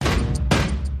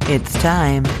It's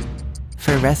time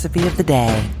for Recipe of the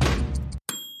Day.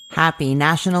 Happy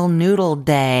National Noodle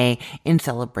Day. In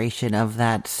celebration of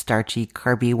that starchy,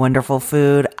 carby, wonderful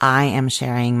food, I am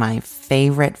sharing my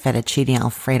favorite fettuccine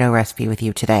Alfredo recipe with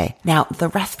you today. Now, the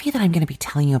recipe that I'm going to be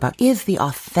telling you about is the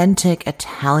authentic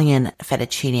Italian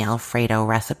fettuccine Alfredo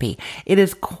recipe. It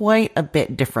is quite a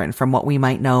bit different from what we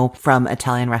might know from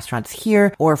Italian restaurants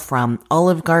here or from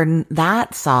Olive Garden.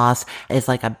 That sauce is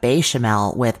like a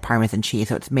bechamel with Parmesan cheese.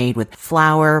 So it's made with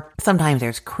flour. Sometimes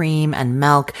there's cream and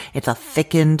milk. It's a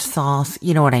thickened sauce.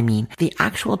 You know what I mean? The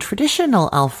actual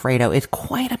traditional Alfredo is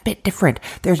quite a bit different.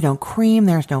 There's no cream.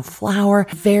 There's no flour.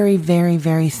 Very, very,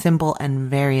 very simple and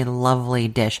very lovely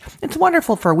dish. It's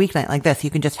wonderful for a weeknight like this. You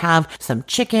can just have some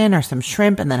chicken or some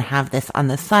shrimp and then have this on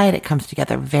the side. It comes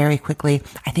together very quickly.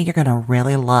 I think you're going to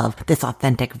really love this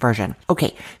authentic version.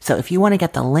 Okay, so if you want to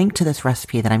get the link to this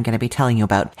recipe that I'm going to be telling you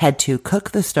about, head to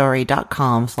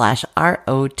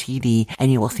cookthestory.com/ROTD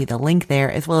and you will see the link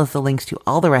there as well as the links to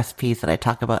all the recipes that I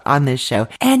talk about on this show.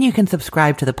 And you can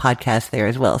subscribe to the podcast there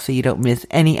as well so you don't miss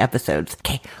any episodes.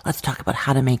 Okay, let's talk about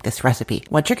how to make this recipe.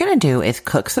 What you're going to do is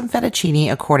cook some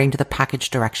fettuccine according to the package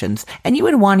directions. And you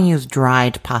would want to use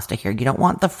dried pasta here. You don't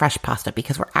want the fresh pasta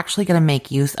because we're actually going to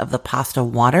make use of the pasta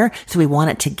water. So we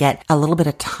want it to get a little bit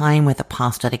of time with the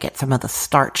pasta to get some of the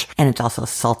starch. And it's also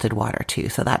salted water too.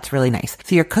 So that's really nice.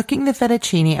 So you're cooking the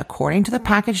fettuccine according to the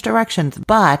package directions,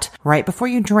 but right before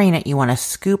you drain it, you want to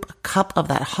scoop a cup of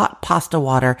that hot pasta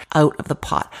water out of the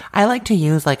pot. I like to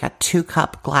use like a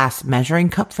 2-cup glass measuring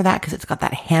cup for that because it's got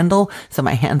that handle so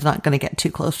my hand's not going to get too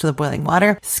close to the boiling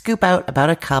water. Scoop out about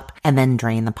a cup and then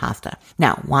drain the pasta.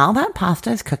 Now, while that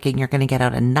pasta is cooking, you're going to get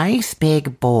out a nice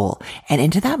big bowl, and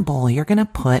into that bowl you're going to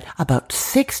put about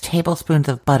 6 tablespoons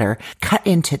of butter cut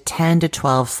into 10 to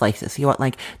 12 slices. You want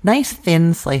like nice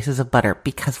thin slices of butter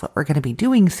because what we're going to be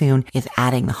doing soon is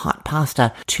adding the hot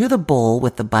pasta to the bowl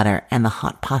with the butter, and the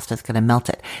hot pasta is going to melt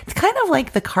it. It's kind of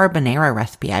like the carbonara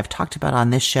recipe I've talked about on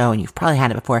this show, and you've probably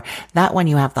had it before. That one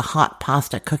you have the hot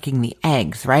pasta cooking the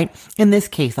eggs, right? In this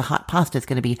case, the hot pasta is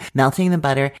going to be melting the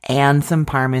butter and some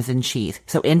Parmesan cheese.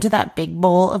 So into that big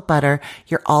bowl of butter,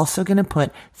 you're also going to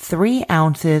put 3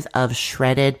 ounces of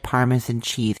shredded Parmesan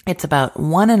cheese. It's about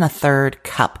 1 1/3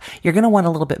 cup. You're going to want a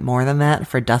little bit more than that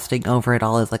for dusting over it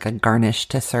all as like a garnish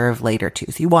to serve later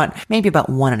too. So you want maybe about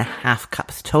 1.5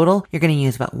 cups total. You're going to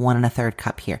use about 1 1/3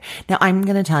 cup here. Now I'm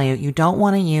going to tell you, you don't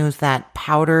want to use that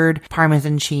powdered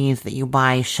Parmesan cheese that you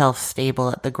buy shelf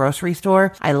stable at the grocery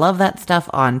store. I love that stuff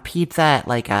on pizza at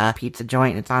like a pizza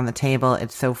joint. It's on the table.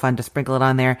 It's so fun to sprinkle it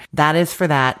on there. That is for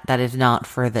that. That is not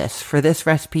for this. For this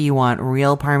recipe, you want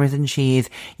real Parmesan cheese.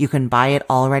 You can buy it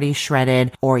already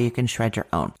shredded or you can shred your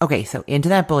own. Okay, so into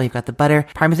that bowl, you've got the butter,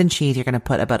 Parmesan cheese. You're going to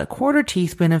put about 1/4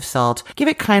 teaspoon of salt. Give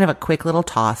it kind of a quick little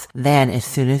toss. Then as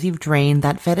soon as you've drained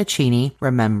that fettuccine,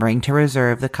 remembering to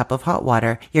reserve the cup of hot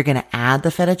water, you're going to add the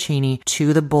fettuccine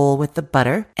to the bowl with the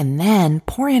butter and then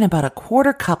pour in about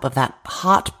 1/4 cup of that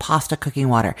hot pasta cooking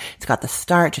water. It's got the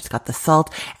starch, it's got the salt,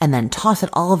 and then toss it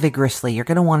all vigorously. You're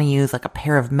going to want to use like a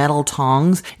pair of metal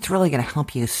tongs. It's really going to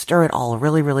help you stir it all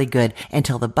really, really good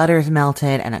until the butter's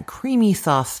melted and a creamy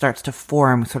sauce starts to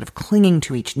form, sort of clinging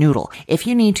to each noodle. If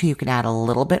you need to, you can add a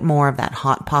little bit more of that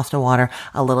hot pasta water,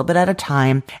 a little bit at a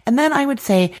time. And then I would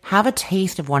say have a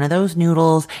taste of one of those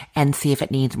noodles and see if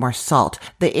it needs more salt.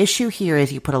 The issue here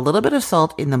is you put a little bit of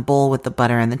salt in the bowl with the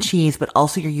butter and the cheese, but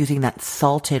also you're using that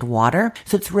salted water.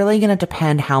 So it's really going to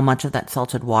depend how much of that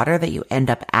salted water that you end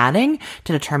up adding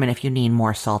to determine if you need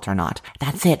more salt or not.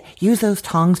 That's it. Use those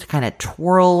tongs to kind of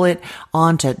twirl it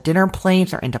onto dinner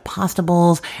plates or into pasta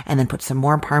bowls and then put some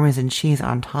more Parmesan cheese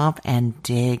on top and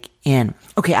dig in.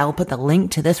 Okay, I will put the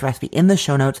link to this recipe in the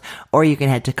show notes, or you can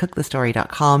head to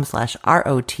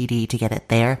cookthestory.com/ROTD to get it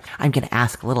there. I'm going to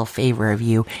ask a little favor of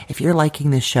you. If you're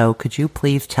liking this show, could you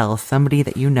please tell somebody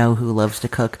that you know who loves to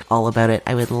cook all about it?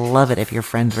 I would love it if your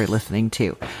friends were listening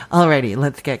too. Alrighty,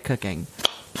 let's get cooking.